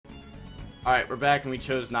Alright, we're back and we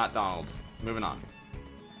chose not Donald. Moving on.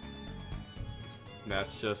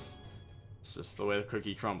 It's just the way the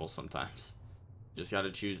cookie crumbles sometimes. You just gotta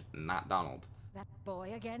choose not Donald. That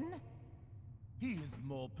boy again? He is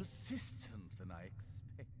more persistent than I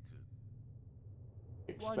expected.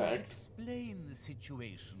 Why not explain the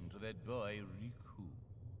situation to that boy, Riku?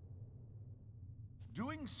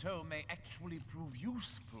 Doing so may actually prove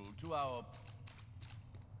useful to our...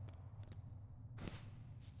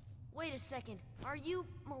 Wait a second. Are you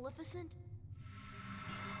Maleficent?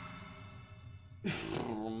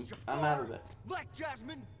 I'm out of it. Black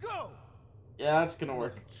Jasmine, go! Yeah, that's gonna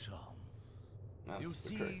work. Chance. That's You the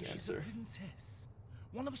see, correct she's answer. a princess.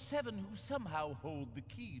 One of 7 who somehow hold the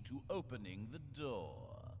key to opening the door.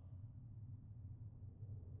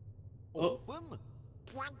 Open?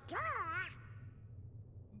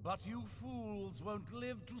 But you fools won't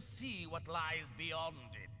live to see what lies beyond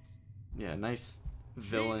it. Yeah, nice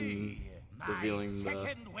villain Genie, revealing my the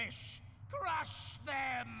second wish. Crush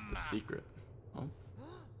them! secret. Oh.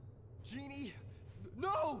 Genie,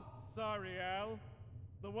 no! Sorry, Al.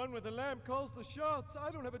 The one with the lamp calls the shots. I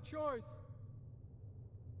don't have a choice.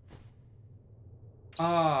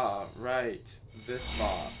 Ah, right. This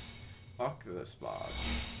boss. Fuck this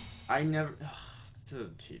boss. I never... Ugh, this is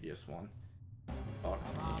a tedious one. Fuck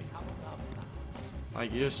me.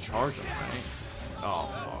 Like, you just charge him, right? Oh,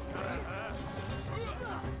 fuck, right.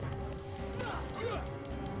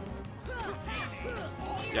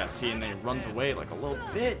 Yeah, see, and then he runs away like a little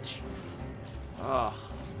bitch. Ugh,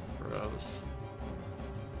 gross.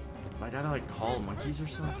 I gotta, like, call monkeys or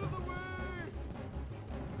something?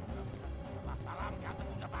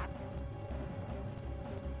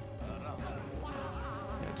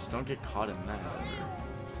 Yeah, just don't get caught in that.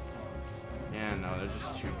 Yeah, no, they're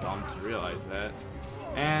just too dumb to realize that.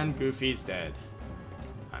 And Goofy's dead.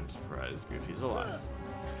 I'm surprised Goofy's alive.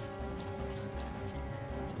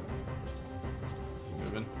 Is he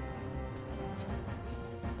moving?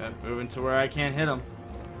 Yeah, moving to where I can't hit him.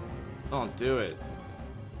 Don't do it.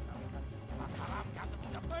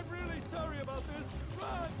 I'm really sorry about this.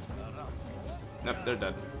 Run! Nope, they're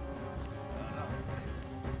dead.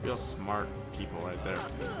 Real smart people right there.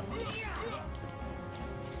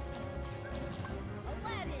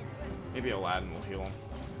 Maybe Aladdin will heal him.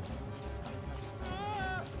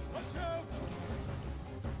 Watch out!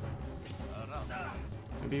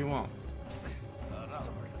 Maybe he won't.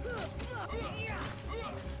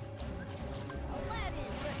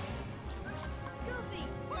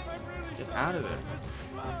 Get out of there.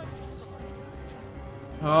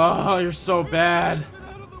 Oh, you're so bad. Get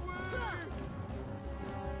out of the way!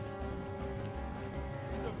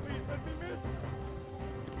 So please let me miss.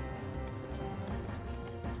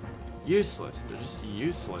 Useless. They're just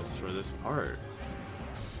useless for this part.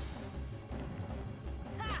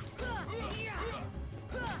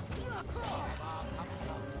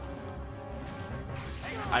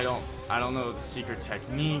 I don't know the secret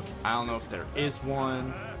technique. I don't know if there is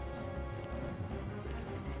one.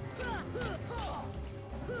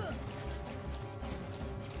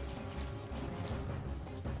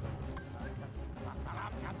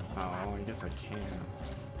 Oh, I guess I can.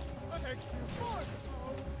 Come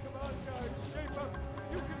on, guys, shape up.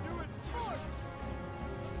 You can do it.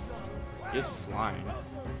 Just flying.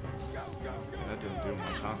 Yeah, that didn't do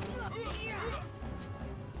much, huh?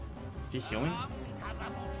 Is he healing?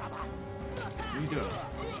 What are you doing?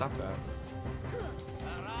 Stop that.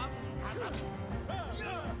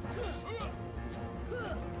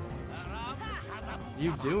 What are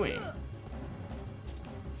you doing?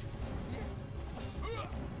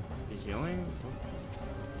 You healing?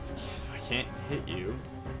 I can't hit you.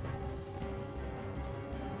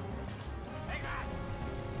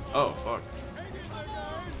 Oh, fuck.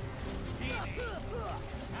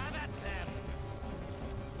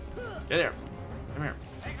 Get here. Come here.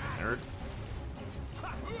 Nerd.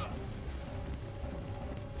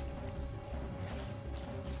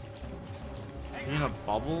 Is he in a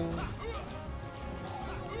bubble?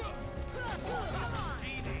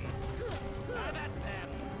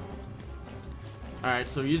 Alright,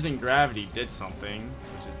 so using gravity did something,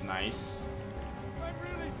 which is nice. I'm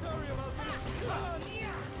really sorry about this.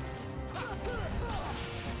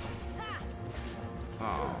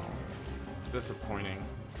 Oh, disappointing.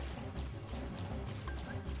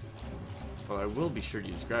 But I will be sure to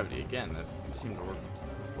use gravity again. That seemed to work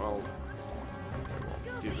well. Okay,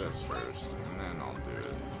 we'll do this first, and then I'll do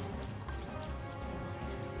it.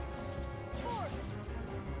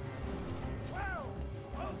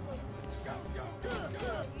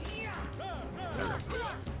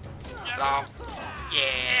 Get off!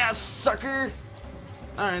 Yeah, sucker!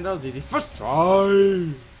 Alright, that was easy. First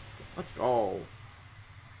try! Let's go.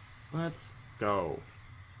 Let's go.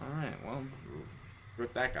 Alright, well,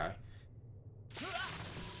 with that guy.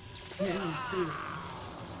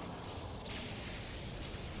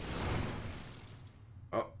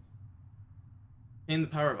 Oh. Gain the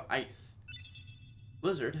power of ice.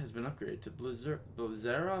 Blizzard has been upgraded to Blizzera?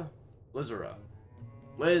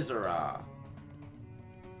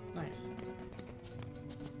 Nice.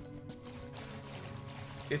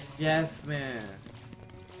 It's Jasmine.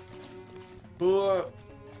 Boo.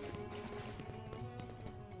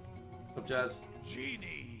 Up, Jazz.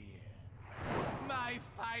 Genie, my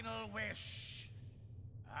final wish.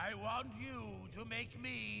 I want you to make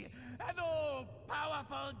me an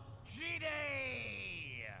all-powerful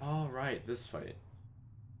genie. All right, this fight.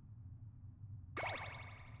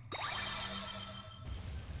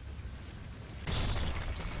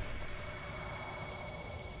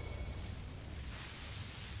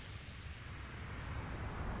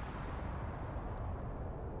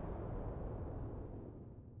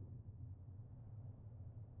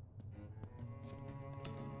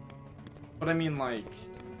 But I mean, like,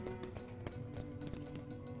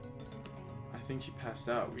 I think she passed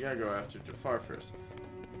out. We gotta go after Jafar first.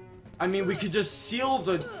 I mean, we could just seal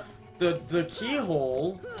the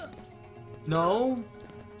keyhole. No.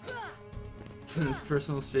 His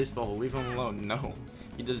personal space bubble. Leave him alone. No.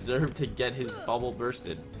 He deserved to get his bubble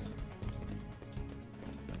bursted.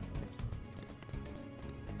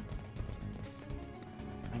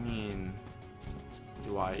 I mean,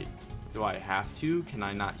 do I have to? Can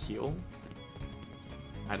I not heal?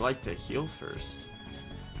 I'd like to heal first.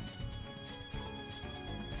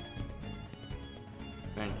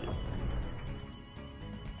 Thank you.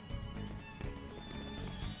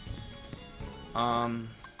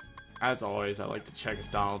 As always, I like to check if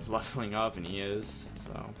Donald's leveling up, and he is,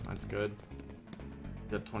 so that's good.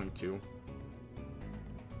 He's at 22.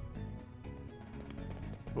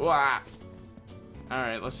 Wah!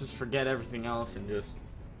 Alright, let's just forget everything else and just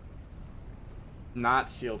not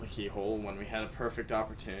seal the keyhole when we had a perfect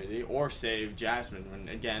opportunity, or save Jasmine when,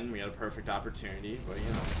 again, we had a perfect opportunity, but you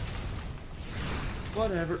know.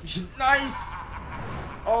 Whatever. Nice!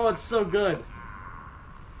 Oh, it's so good.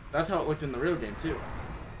 That's how it looked in the real game, too.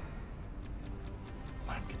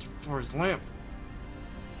 Get your forest lamp.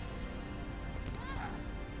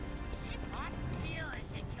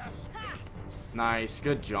 Nice,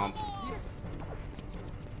 good jump.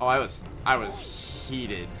 Oh, I was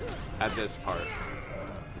heated at this part.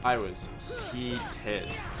 I was heated.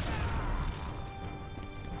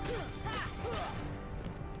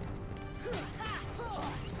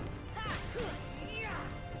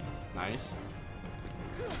 Nice.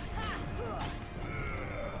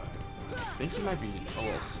 I think he might be a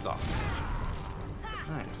little stuck.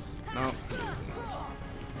 Nice. Nope.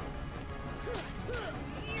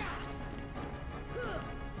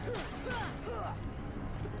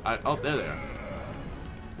 Oh, there they are.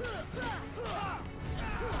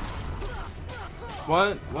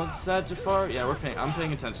 What? What's that, Jafar? Yeah, I'm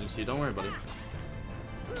paying attention to you. Don't worry, buddy.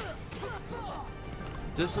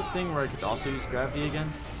 Is this a thing where I could also use gravity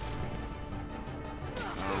again?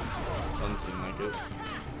 No, doesn't seem like it.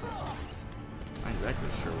 Not exactly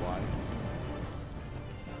sure why.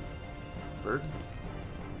 Bird?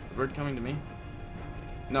 Bird coming to me?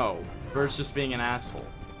 No, Bird's just being an asshole.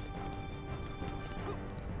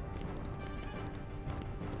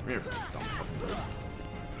 Come here, dumb fucking bird.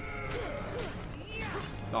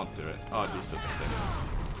 Don't do it. Oh, do something sick.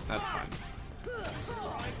 That's fine.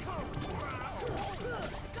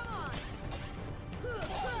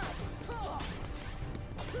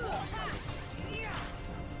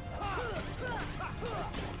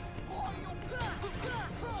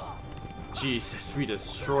 Jesus, we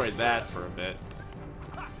destroyed that for a bit.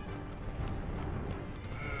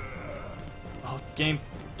 Oh, game,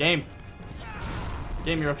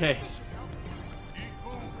 you're okay.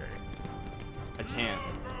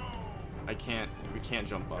 We can't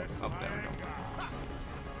jump up. Oh, there we go.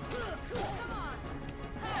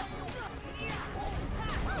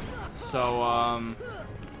 So,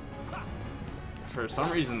 for some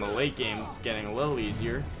reason the late game's getting a little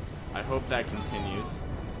easier. I hope that continues.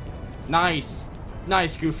 Nice!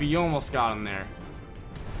 Nice, Goofy, you almost got him there.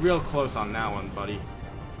 Real close on that one, buddy.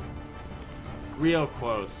 Real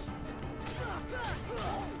close.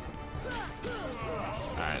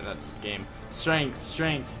 Alright, that's the game.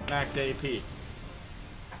 Strength, max AP.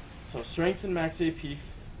 So strength and max AP.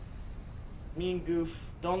 Me and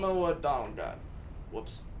Goof don't know what Donald got.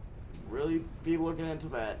 Whoops. Really be looking into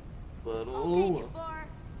that. But Okay, Jafar.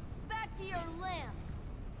 Back to your lamp.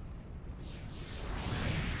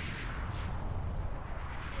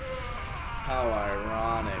 how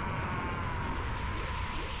ironic.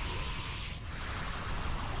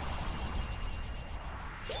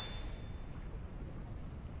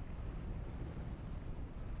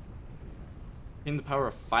 Obtain the power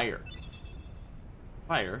of fire.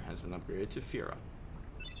 Fire has been upgraded to Fira.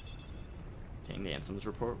 Obtain Ansem's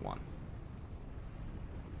Report 1.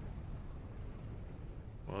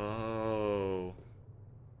 Whoa.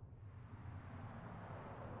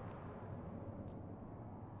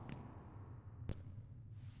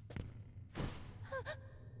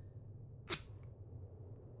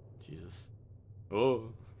 Jesus.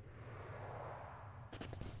 Oh.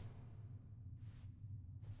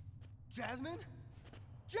 Jasmine?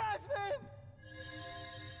 Jasmine!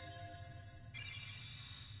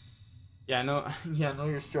 Yeah, I know. Yeah, I know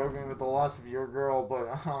you're struggling with the loss of your girl, but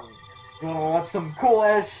you wanna watch some cool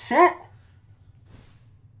ass shit?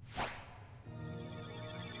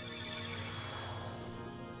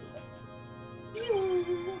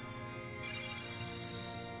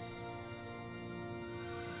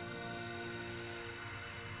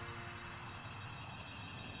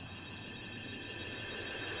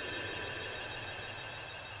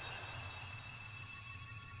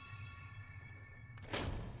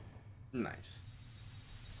 Nice.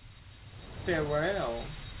 Farewell.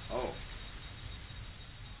 Oh.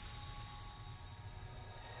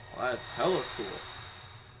 Well, that's hella cool.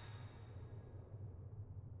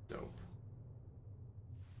 Dope.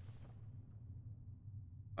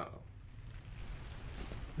 Uh-oh.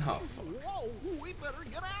 Oh, fuck. Whoa, we better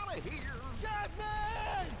get out of here!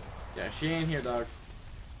 Jasmine! Yeah, she ain't here, dog.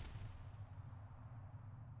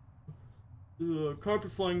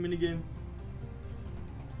 Carpet flying minigame.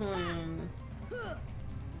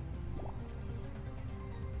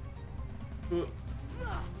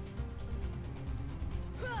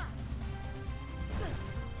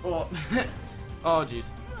 Oh, oh, jeez.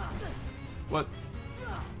 What?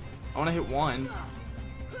 I want to hit one.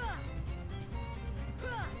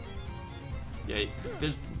 Yeah,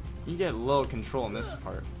 there's you get low control in this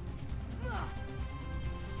part. I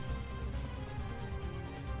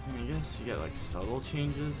guess you get like subtle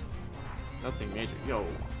changes. Nothing major. Yo,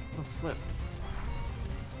 what a flip.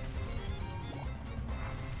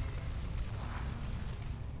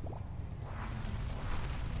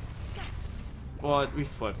 What? We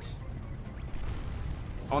flipped.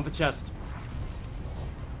 I want the chest.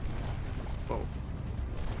 Whoa.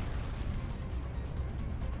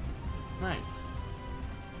 Nice.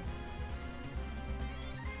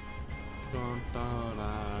 Dun, dun,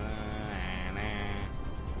 dun,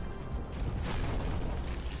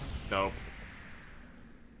 dope.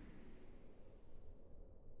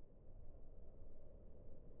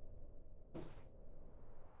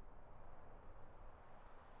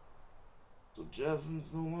 So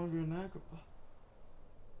Jasmine's no longer an acrobat.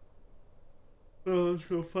 Oh, let's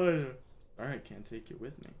go find her. Alright, can't take you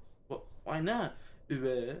with me. Well, why not? We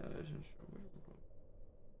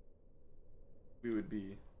would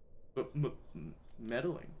be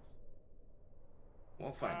meddling.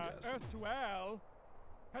 We'll find Jasmine. Earth to Al.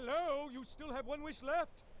 Hello, you still have one wish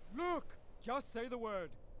left. Look, just say the word.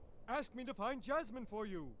 Ask me to find Jasmine for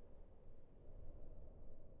you.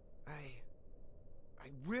 I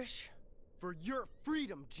wish for your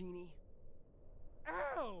freedom, Genie.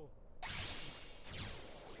 Al!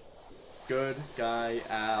 Good guy,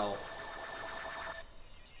 Al.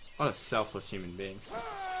 What a selfless human being.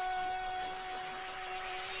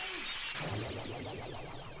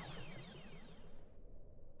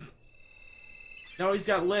 No, he's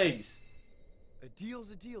got legs. A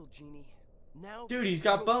deal's a deal, Genie. Now, dude, he's you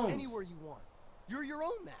got can go bones. Anywhere you want. You're your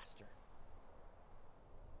own master.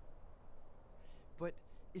 But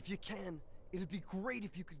if you can, it'd be great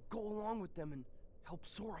if you could go along with them and help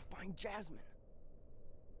Sora find Jasmine.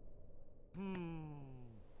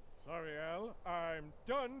 Sorry, Al. I'm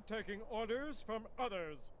done taking orders from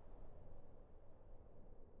others.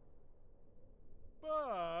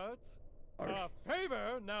 But a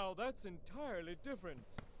favor, now that's entirely different.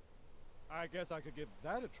 I guess I could give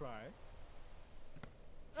that a try.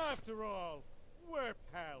 After all, we're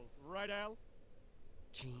pals, right, Al?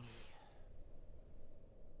 Genie.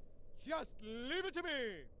 Just leave it to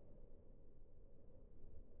me!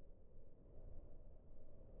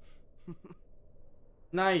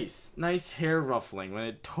 Nice hair ruffling when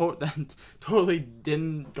it that totally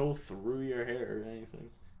didn't go through your hair or anything.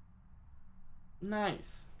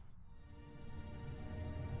 Nice.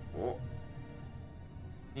 Oh.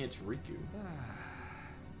 It's Riku.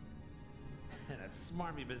 That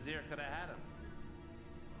smarmy vizier could have had him.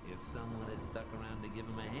 If someone had stuck around to give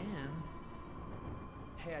him a hand.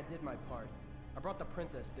 Hey, I did my part. I brought the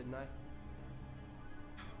princess, didn't I?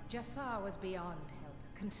 Jafar was beyond help,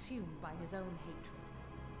 consumed by his own hatred.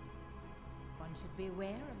 One should beware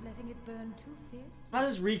of letting it burn too fierce. How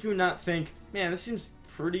does Riku not think, man, this seems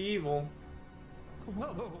pretty evil?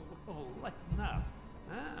 Whoa, Oh, lighten up.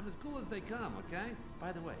 I'm as cool as they come, okay?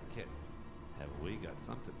 By the way, kid, have we got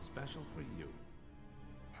something special for you?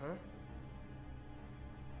 Huh?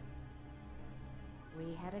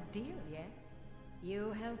 We had a deal, yes?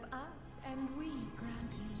 You help us, and we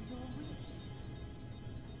grant you your wish.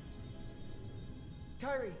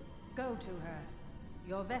 Kyrie! Go to her.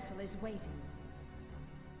 Your vessel is waiting.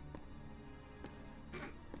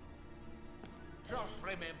 Just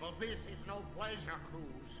remember, this is no pleasure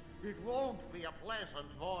cruise. It won't be a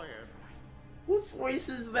pleasant voyage. What voice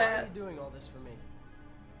is Why are that? you doing all this for me?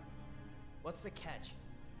 What's the catch?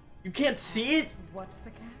 You can't see it? What's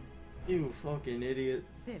the catch? You fucking idiot.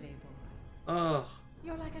 Silly boy. Ugh.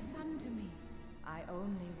 You're like a son to me. I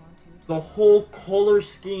only want you to... The whole color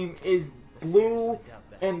scheme is I blue seriously doubt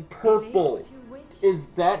that. and Believe purple. what you wish. Is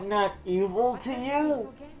that not evil But to lest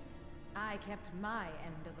you? forget, I kept my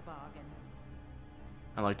end of the bargain.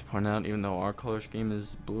 I like to point out, even though our color scheme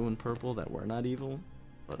is blue and purple, that we're not evil.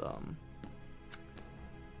 But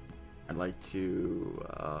I'd like to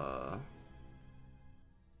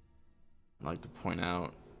point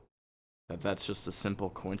out that that's just a simple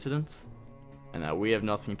coincidence, and that we have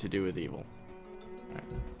nothing to do with evil. Right.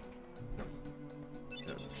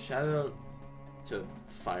 So, shout out to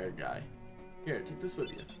Fire Guy. Here, take this with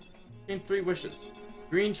you. Gain 3 wishes.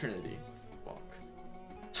 Green Trinity. Fuck.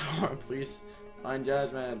 Tar, please find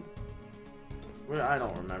Jasmine. Where I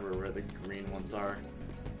don't remember where the green ones are.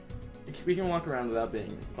 We can walk around without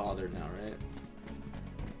being bothered now, right?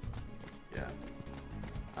 Yeah.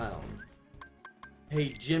 I don't.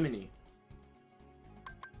 Hey, Jiminy.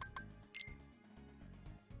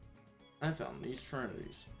 I found these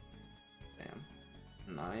Trinities.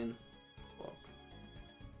 Damn. 9. Fuck.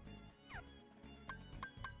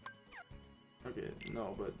 Okay,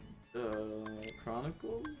 no, but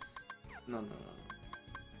Chronicles? No.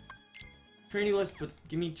 Trinity list, but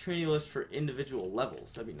give me Trinity list for individual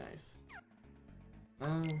levels. That'd be nice.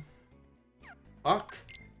 Fuck.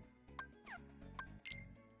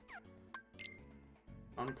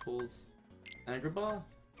 Chronicles. Agrabah?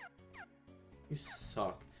 You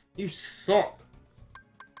suck. You suck!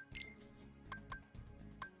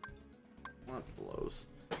 What blows?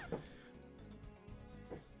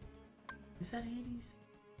 Is that Hades?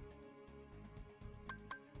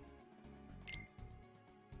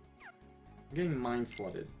 I'm getting mind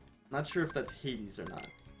flooded. Not sure if that's Hades or not.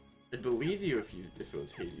 I'd believe you if it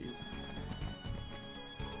was Hades.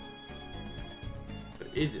 But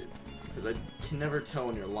is it? Because I can never tell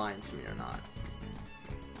when you're lying to me or not.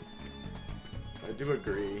 I do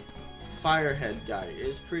agree. Firehead guy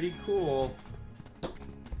is pretty cool.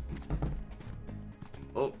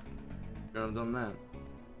 Oh, should have done that.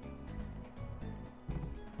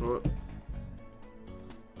 Oh.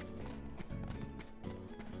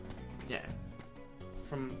 Yeah.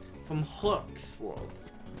 From Hook's world.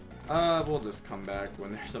 We'll just come back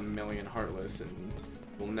when there's a million Heartless and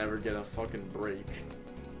we'll never get a fucking break.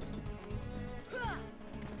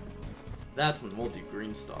 That's when we'll do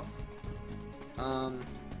green stuff.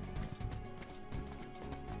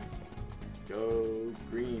 Go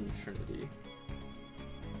green Trinity.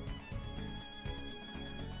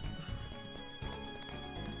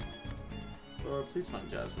 Or please find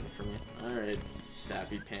Jasmine for me. Alright,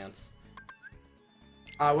 sappy pants.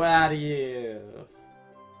 We're out of here.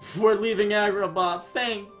 We're leaving Agrabah,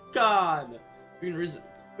 thank God! We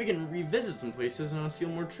can revisit some places and unseal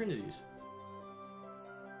more Trinities.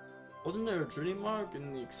 Wasn't there a Trinity mark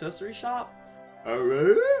in the accessory shop?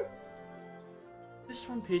 Alright? This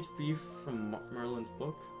from page B from Merlin's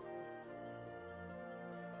book.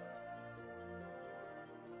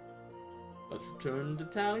 Let's return to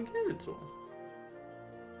town and give it to him.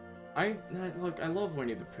 Look, I love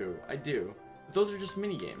Winnie the Pooh. I do. But those are just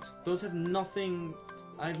mini games. Those have nothing.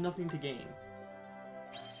 I have nothing to gain.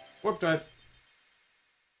 Warp drive.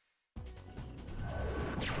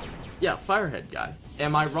 Yeah, Firehead guy.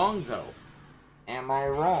 Am I wrong though? Am I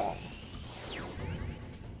wrong?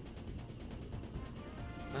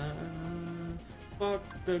 Fuck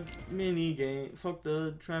the mini game. Fuck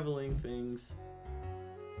the traveling things.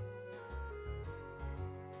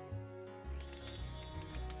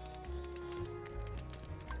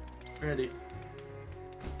 Ready. Is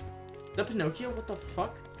that Pinocchio? What the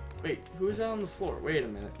fuck? Wait, who is that on the floor? Wait a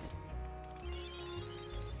minute.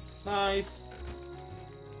 Nice.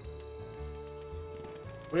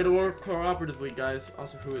 Way to work cooperatively, guys.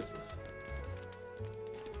 Also, who is this?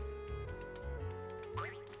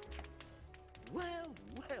 Well,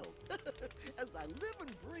 as I live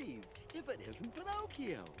and breathe, if it isn't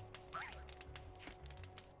Pinocchio.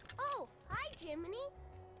 Oh, hi, Jiminy.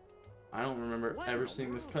 I don't remember What ever in the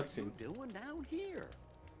seeing this world are cutscene. you doing down here?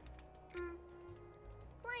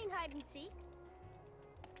 Playing hide and seek.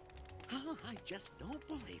 Oh, I just don't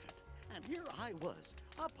believe it. And here I was,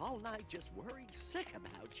 up all night just worried sick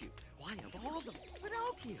about you. Why, of all the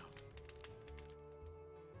Pinocchio!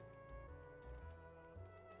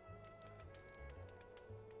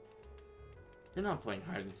 You're not playing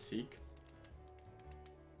hide and seek.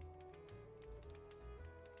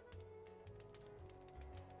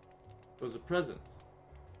 It was a present.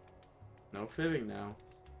 No fibbing now.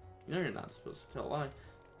 You know you're not supposed to tell a lie.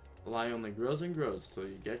 A lie only grows and grows till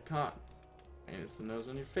you get caught. And it's the nose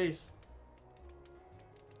on your face.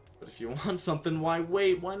 But if you want something, why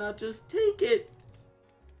wait? Why not just take it?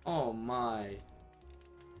 Oh my.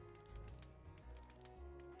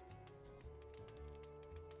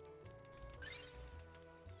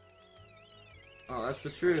 Oh, that's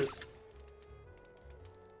the truth.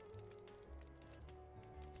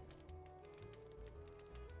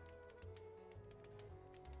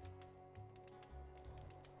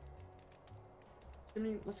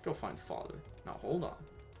 Jimmy, let's go find father. Now hold on.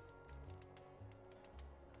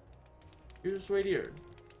 You just wait here.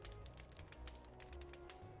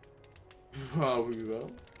 While we go.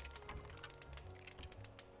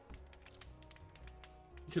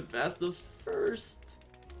 You could have asked us first.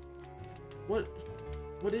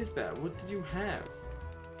 What is that? What did you have?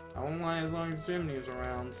 I won't lie as long as Jimmy is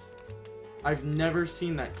around. I've never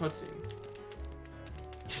seen that cutscene.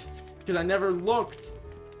 Just because I never looked.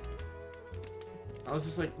 I was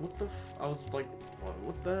just like, what the I was like,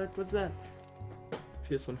 what the heck was that?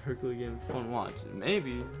 PS1 Hercules game, fun watch.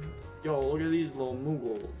 Maybe. Yo, look at these little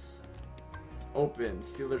Moogles. Open,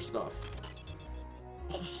 steal their stuff.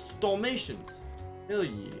 Oh, Dalmatians. Hell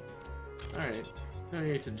yeah. Alright. No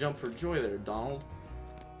need to jump for joy there, Donald.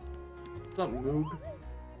 What's up, Moog?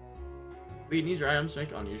 We can use your items to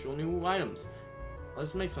make unusual new items.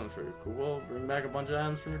 Let's make something for you. Cool. Bring back a bunch of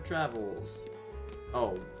items from your travels.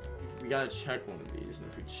 Oh, we gotta check one of these. And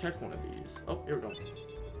if we check one of these... Oh, here we go.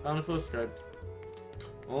 Found a postcard.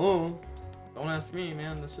 Oh, don't ask me,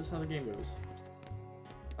 man. That's just how the game goes.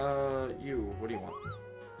 You. What do you want?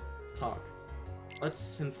 Talk. Let's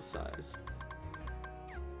synthesize.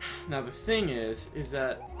 Now the thing is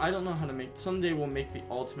that I don't know how to make. Someday we'll make the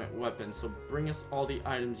ultimate weapon. So bring us all the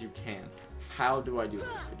items you can. How do I do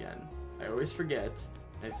this again? I always forget.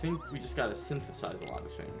 I think we just gotta synthesize a lot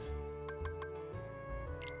of things.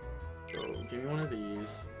 So give me one of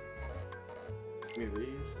these. Give me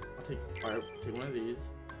these. I'll take. Alright, take one of these.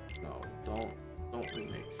 No, don't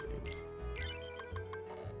remake things.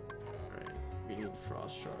 Alright, we need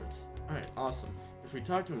frost shards. Alright, awesome. If we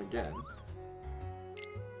talk to him again,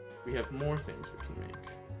 we have more things we can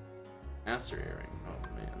make. Master earring. Oh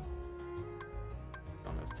man.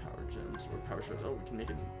 Don't have power gems or power shards. Oh, we can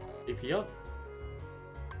make an AP up.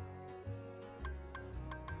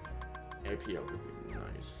 AP up would be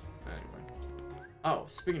nice. Anyway. Oh,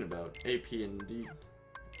 speaking about AP and D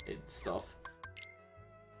stuff.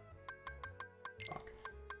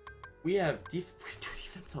 We have two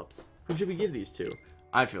defense ups. Who should we give these to?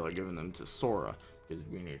 I feel like giving them to Sora, because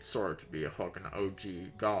we need Sora to be a fucking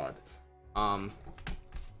OG god.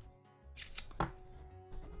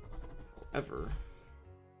 However,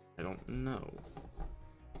 I don't know.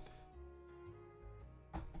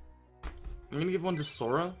 I'm gonna give one to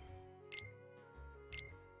Sora.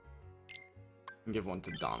 And give one to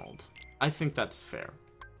Donald. I think that's fair.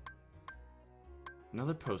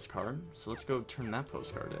 Another postcard, so let's go turn that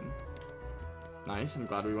postcard in. Nice, I'm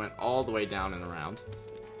glad we went all the way down and around.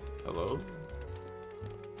 Hello?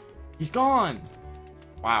 He's gone!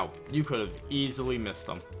 Wow, you could have easily missed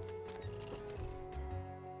him.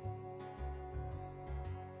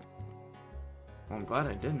 Well, I'm glad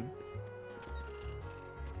I didn't.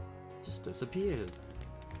 Just disappeared.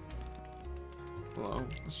 Hello?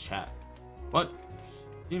 Let's chat. What?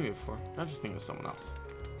 You me before. I was just thinking of someone else.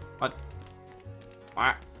 What?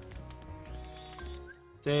 What?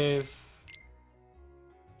 Save.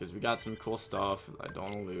 Because we got some cool stuff I don't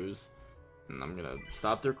want to lose. And I'm gonna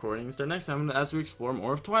stop the recording and start next time as we explore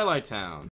more of Twilight Town.